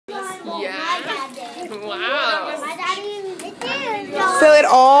Yeah. Wow. Fill it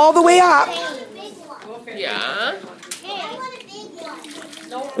all the way up. Yeah.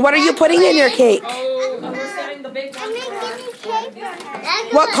 What are you putting in your cake?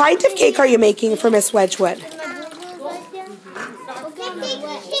 What kind of cake are you making for Miss Wedgwood?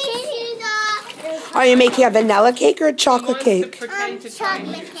 Are you making a vanilla cake or a chocolate cake? Chocolate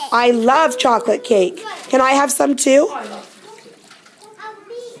cake. I love chocolate cake. Can I have some too?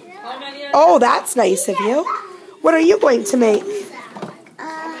 Oh, that's nice of you. What are you going to make?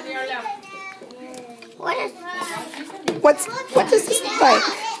 What does this look like?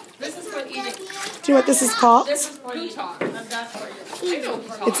 This is for eating. Do you know what this is called? This is for teapot.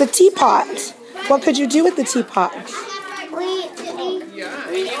 It's a teapot. What could you do with the teapot?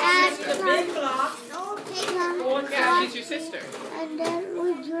 She's your sister. And then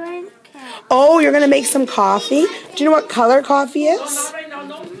we drink it. Oh, you're going to make some coffee? Do you know what color coffee is?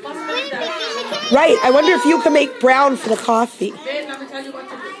 Right. I wonder if you can make brown for the coffee.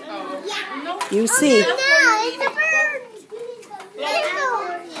 You see.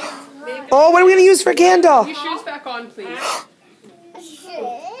 Oh, what are we going to use for candle? Your shoes back on, please.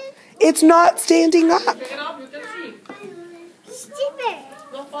 It's not standing up.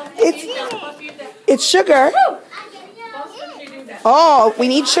 It's sugar. Oh, we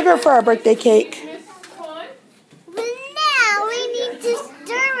need sugar for our birthday cake. But now we need to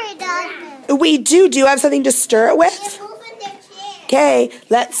stir it on. We do. Do you have something to stir it with? Okay,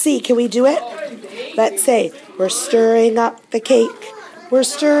 let's see. Can we do it? Let's say, we're stirring up the cake. We're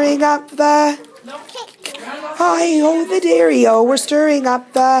stirring up the cake. Hi-ho the dairy-o. We're stirring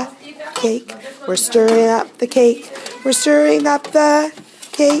up the cake. We're stirring up the cake. We're stirring up the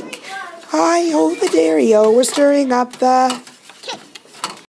cake. Hi-ho the dairy-o. We're stirring up the